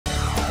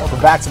Welcome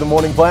back to the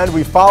Morning Blend.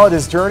 We followed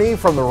his journey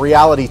from the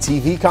reality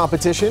TV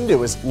competition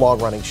to his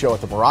long-running show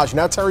at the Mirage.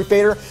 Now Terry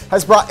Fator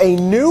has brought a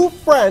new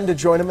friend to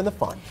join him in the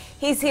fun.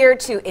 He's here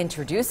to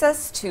introduce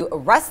us to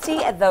Rusty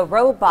the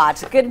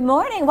Robot. Good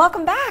morning.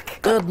 Welcome back.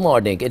 Good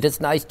morning. It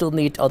is nice to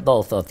meet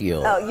both of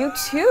you. Oh, you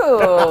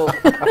too.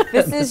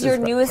 This is your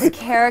newest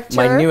character.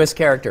 My newest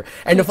character.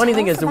 And the funny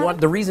thing is,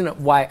 the reason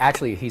why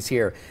actually he's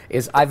here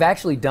is I've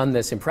actually done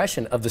this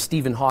impression of the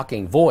Stephen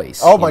Hawking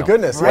voice. Oh my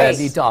goodness! Right.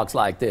 He talks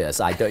like this.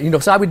 So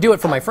I would do it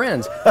for my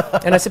friends,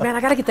 and I said, man, I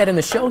got to get that in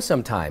the show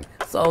sometime.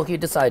 So he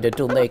decided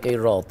to make a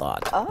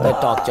robot that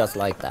talks just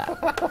like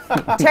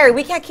that. Terry,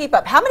 we can't keep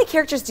up. How many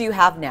characters do you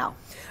have now?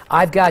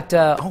 I've got,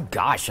 oh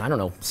gosh, I don't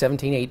know,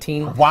 17,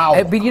 18.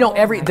 Wow. But you know,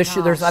 I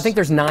think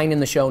there's 9 in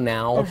the show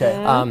now. Okay.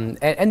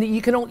 And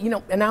you can only,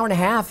 an hour and a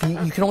half,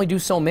 you can only do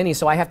so many,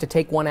 so I have to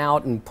take one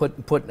out and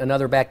put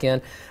another back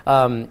in.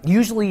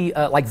 Usually,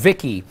 like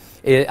Vicky.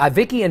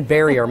 Vicky and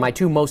Barry are my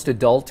two most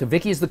adult.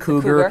 Vicky is the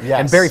cougar, Yes.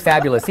 and Barry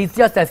fabulous. He's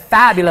just a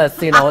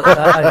fabulous,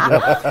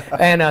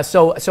 And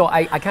so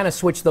I kind of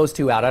switch those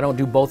two out. I don't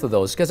do both of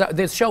those, because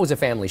this show is a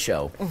family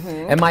show.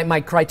 And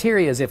my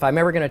criteria is, if I'm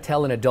ever going to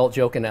tell an adult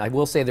joke, and I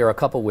will say there are a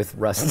couple with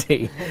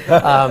Rusty,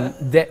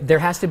 there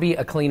has to be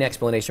a clean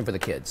explanation for the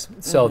kids,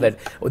 so that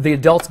the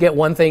adults get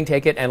one thing,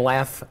 take it, and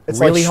laugh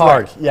really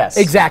hard. Yes.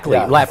 Exactly.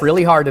 Yeah. Laugh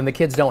really hard, and the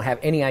kids don't have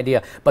any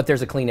idea, but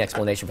there's a clean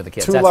explanation for the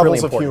kids. Two That's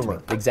levels really important of humor.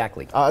 to me.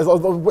 Exactly.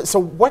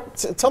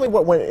 So tell me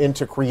what went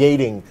into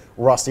creating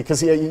Rusty,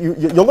 because you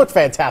look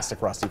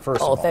fantastic, Rusty,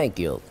 first of all. Oh, thank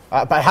you.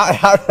 But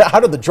how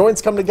did the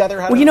joints come together?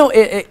 Well,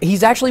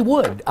 he's actually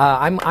wood.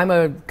 I'm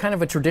a kind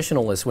of a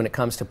traditionalist when it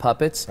comes to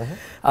puppets,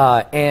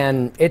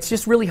 and it's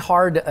just really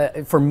hard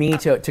for me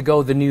to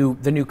go the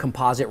new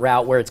composite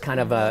route, where it's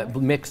kind of a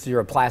mixture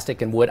of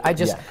plastic and wood. I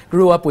just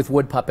grew up with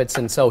wood puppets,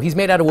 and so he's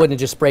made out of wood and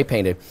just spray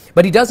painted.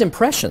 But he does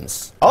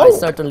impressions. Oh, I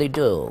certainly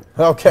do.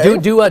 Okay.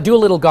 Do a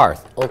little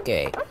Garth.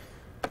 Okay.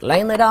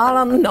 Laying it all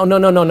on. No.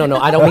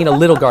 I don't mean a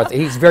little Garth.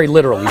 He's very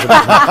literal. He's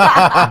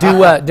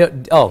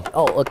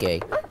okay.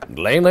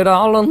 Laying it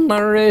all on my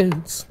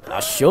roots.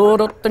 I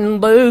showed up in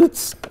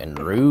boots and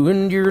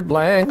ruined your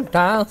black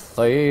tie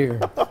there.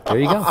 There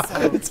you go.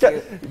 It's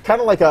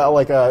kind of like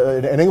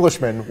an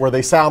Englishman, where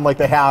they sound like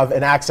they have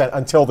an accent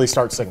until they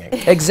start singing.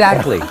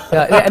 Exactly.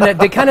 And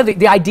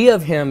the idea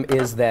of him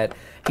is that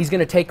he's going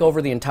to take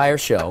over the entire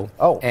show.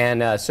 Oh.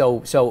 And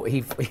so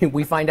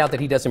we find out that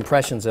he does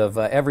impressions of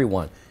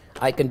everyone.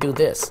 I can do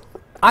this.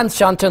 I'm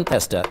Shantan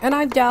Testa, and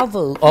I'm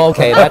Dalvu.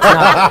 Okay, that's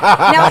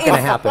not going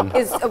to happen.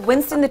 Is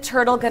Winston the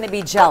Turtle going to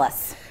be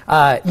jealous?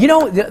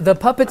 The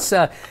puppets,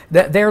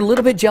 they're a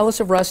little bit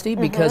jealous of Rusty,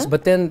 because,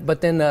 but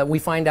then we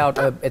find out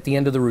at the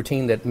end of the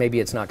routine that maybe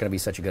it's not going to be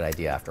such a good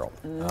idea after all.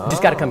 You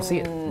just got to come see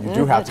it. You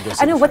do have to go see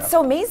it. I know, what's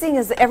so amazing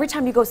is every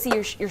time you go see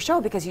your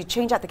show, because you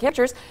change out the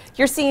characters,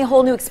 you're seeing a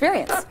whole new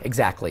experience.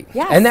 Exactly.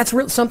 Yes. And that's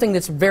something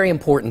that's very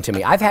important to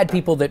me. I've had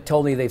people that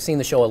told me they've seen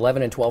the show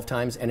 11 and 12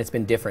 times, and it's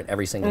been different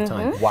every single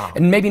time. Wow.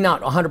 And maybe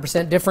not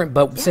 100% different,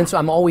 but since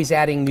I'm always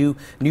adding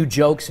new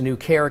jokes, new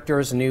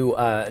characters, new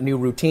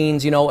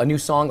routines, a new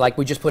song, like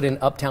we just put in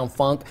Uptown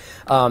Funk,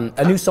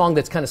 a new song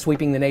that's kind of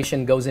sweeping the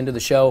nation goes into the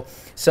show.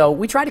 So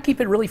we try to keep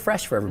it really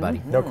fresh for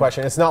everybody. No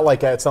question. It's not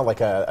like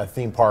a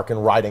theme park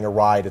and riding a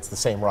ride. It's the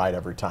same ride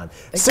every time.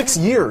 Exactly. 6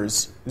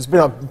 years. There's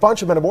been a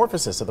bunch of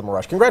metamorphosis at the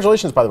Mirage.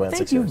 Congratulations, by the way, on 6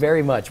 years. Thank you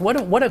very much.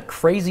 What a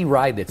crazy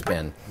ride it's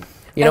been.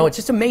 It's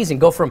just amazing.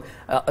 Go from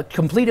a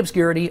complete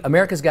obscurity,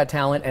 America's Got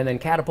Talent, and then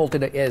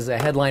catapulted as a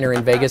headliner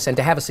in Vegas, and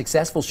to have a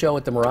successful show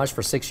at the Mirage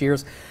for 6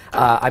 years.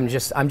 I'm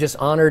just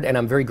honored, and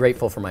I'm very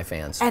grateful for my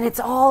fans. And it's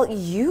all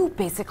you,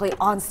 basically,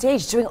 on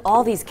stage, doing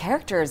all these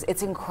characters.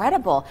 It's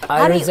incredible.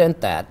 I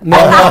resent that. No.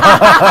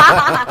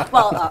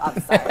 Well,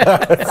 I'm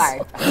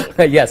sorry.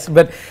 Yes,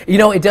 but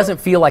it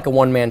doesn't feel like a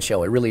one-man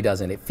show. It really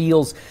doesn't. It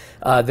feels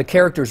the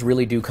characters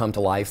really do come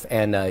to life,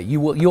 and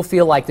you'll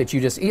feel like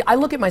that I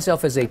look at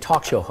myself as a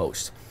talk show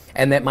host,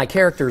 and that my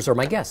characters are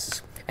my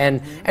guests.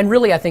 And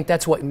really, I think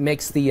that's what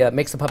makes the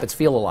puppets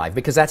feel alive,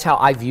 because that's how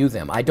I view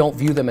them. I don't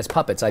view them as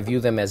puppets. I view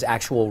them as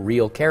actual,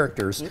 real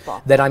characters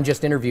that I'm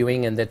just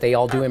interviewing, and that they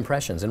all do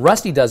impressions. And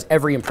Rusty does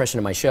every impression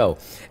of my show,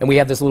 and we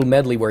have this little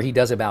medley where he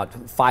does about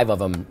 5 of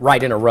them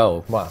right in a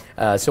row.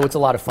 Wow! So it's a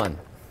lot of fun.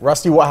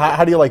 Rusty,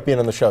 how do you like being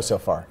on the show so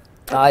far?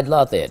 I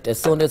love it. As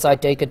soon as I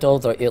take it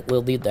over, it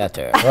will be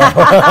better.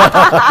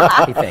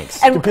 Thanks.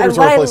 Computers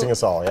are replacing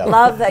us all, yeah.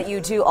 Love that you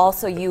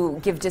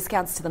give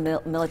discounts to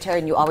the military,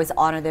 and you always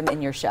honor them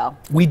in your show.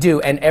 We do,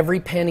 and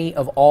every penny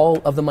of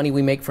all of the money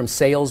we make from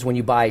sales, when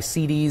you buy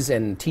CDs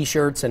and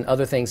T-shirts and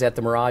other things at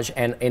the Mirage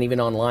and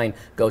even online,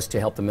 goes to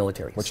help the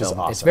military. Which is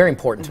awesome. It's very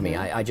important to me.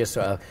 I just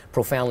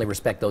profoundly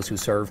respect those who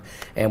serve,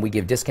 and we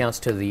give discounts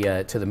to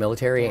the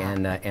military,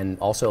 and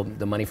also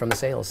the money from the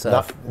sales.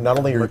 Not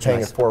only are you paying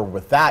it forward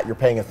with that,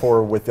 you're paying it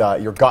forward with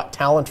your Got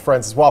Talent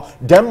friends as well.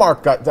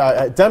 Denmark's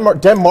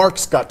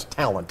Got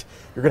Talent.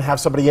 You're going to have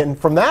somebody in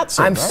from that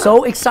soon, I'm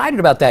so excited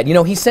about that.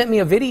 He sent me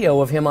a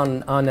video of him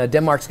on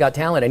Denmark's Got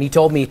Talent, and he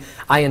told me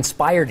I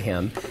inspired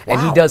him,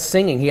 and he does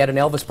singing. He had an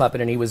Elvis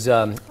puppet, and he was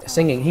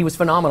singing. He was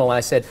phenomenal, and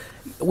I said,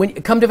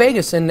 come to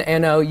Vegas and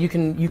you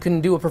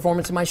can do a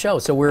performance in my show.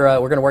 So we're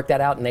going to work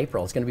that out in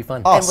April. It's going to be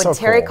fun. Oh, and when so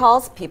Terry cool.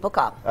 calls, people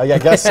come. Yeah, I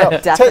guess so.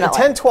 Definitely.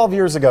 10, 12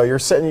 years ago, you're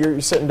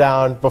sitting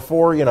down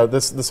before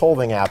this whole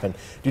thing happened.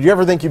 Did you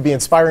ever think you'd be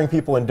inspiring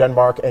people in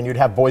Denmark and you'd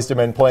have Boyz II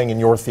Men playing in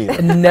your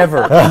theater?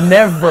 Never,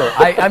 never.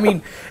 I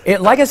mean,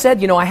 like I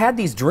said, I had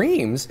these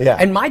dreams,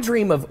 and my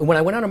dream of when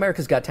I went on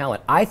America's Got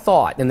Talent, I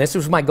thought, and this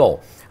was my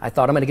goal, I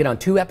thought I'm going to get on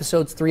 2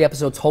 episodes, 3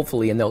 episodes,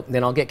 hopefully, and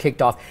then I'll get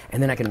kicked off,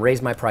 and then I can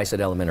raise my price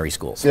at elementary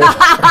schools.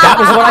 That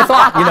was what I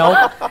thought.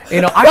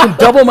 I can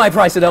double my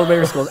price at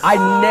elementary schools.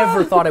 I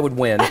never thought I would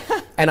win,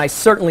 and I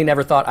certainly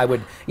never thought I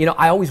would.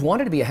 I always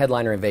wanted to be a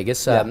headliner in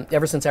Vegas.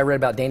 Ever since I read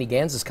about Danny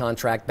Gans's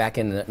contract back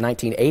in the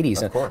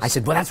 1980s, and I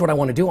said, well, that's what I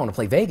want to do. I want to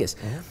play Vegas.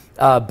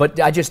 But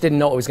I just didn't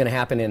know it was going to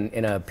happen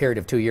in a period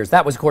of 2 years.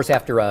 That was, of course,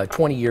 after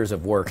 20 years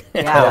of work,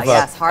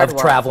 hard of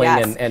work,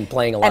 traveling and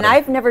playing a lot. And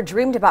I've never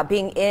dreamed about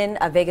being in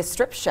a Vegas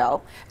strip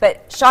show,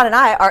 but Sean and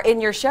I are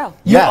in your show.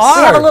 You are.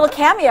 We have a little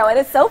cameo, and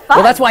it's so fun.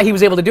 Well, that's why he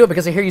was able to do it,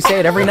 because I hear you say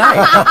it every night.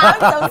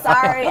 I'm so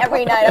sorry.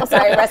 Every night. I'm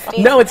sorry,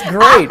 Rusty. No, it's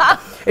great.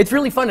 It's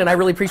really fun, and I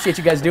really appreciate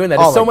you guys doing that.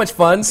 It's so much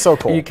fun. So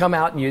cool. You come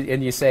out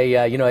and you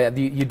say,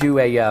 you do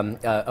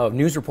a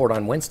news report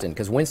on Winston,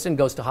 because Winston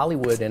goes to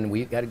Hollywood, and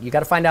you got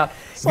to find out.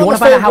 If you want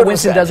to find out how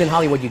Winston does in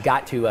Hollywood, you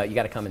got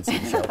to come and see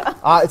the show.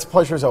 It's a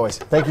pleasure as always.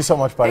 Thank you so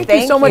much, buddy.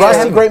 Thank you so much.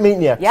 Rusty, great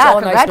meeting you. Yeah, so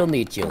nice to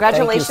meet you.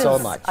 Congratulations Thank you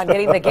so much. on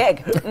getting the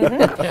gig.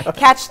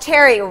 Catch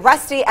Terry,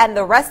 Rusty, and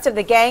the rest of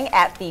the gang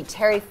at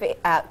Terry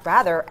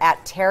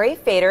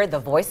Fator, the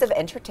voice of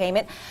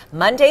entertainment,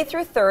 Monday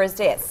through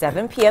Thursday at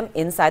 7 p.m.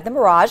 inside the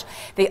Mirage.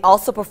 They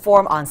also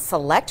perform on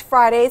select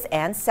Fridays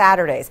and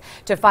Saturdays.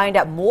 To find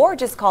out more,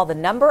 just call the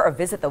number or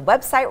visit the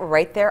website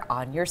right there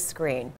on your screen.